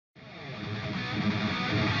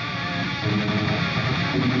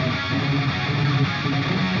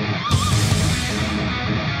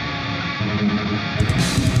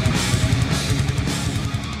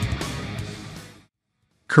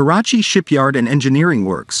Karachi Shipyard and Engineering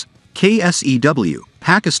Works, KSEW,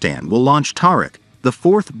 Pakistan will launch Tariq, the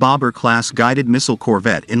fourth Babur-class guided missile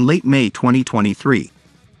corvette in late May 2023.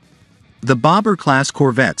 The Babur-class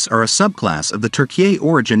corvettes are a subclass of the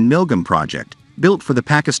Turkiye-origin MILGEM project, built for the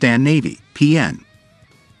Pakistan Navy, PN.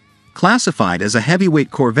 Classified as a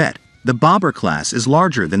heavyweight corvette, the Babur class is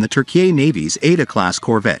larger than the Turkiye Navy's Ada-class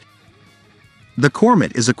corvette. The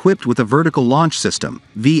Kormet is equipped with a vertical launch system,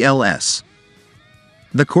 VLS.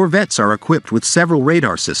 The corvettes are equipped with several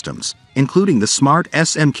radar systems, including the Smart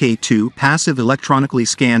SMK-2 Passive Electronically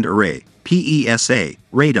Scanned Array, PESA,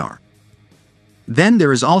 radar. Then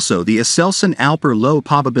there is also the Aselsan Alper Low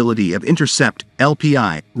Probability of Intercept,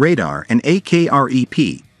 LPI, radar and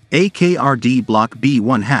AKREP, AKRD Block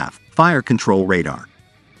B1/2, fire control radar.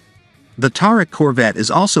 The Tariq corvette is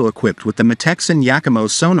also equipped with the Metexan Yakimo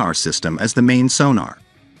sonar system as the main sonar.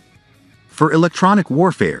 For electronic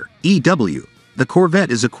warfare, EW, the corvette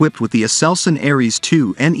is equipped with the Aselsan Ares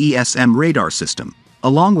II NESM radar system,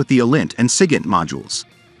 along with the Alint and SIGINT modules.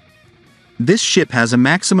 This ship has a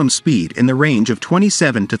maximum speed in the range of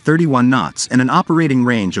 27 to 31 knots and an operating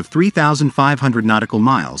range of 3,500 nautical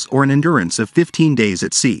miles or an endurance of 15 days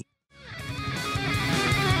at sea.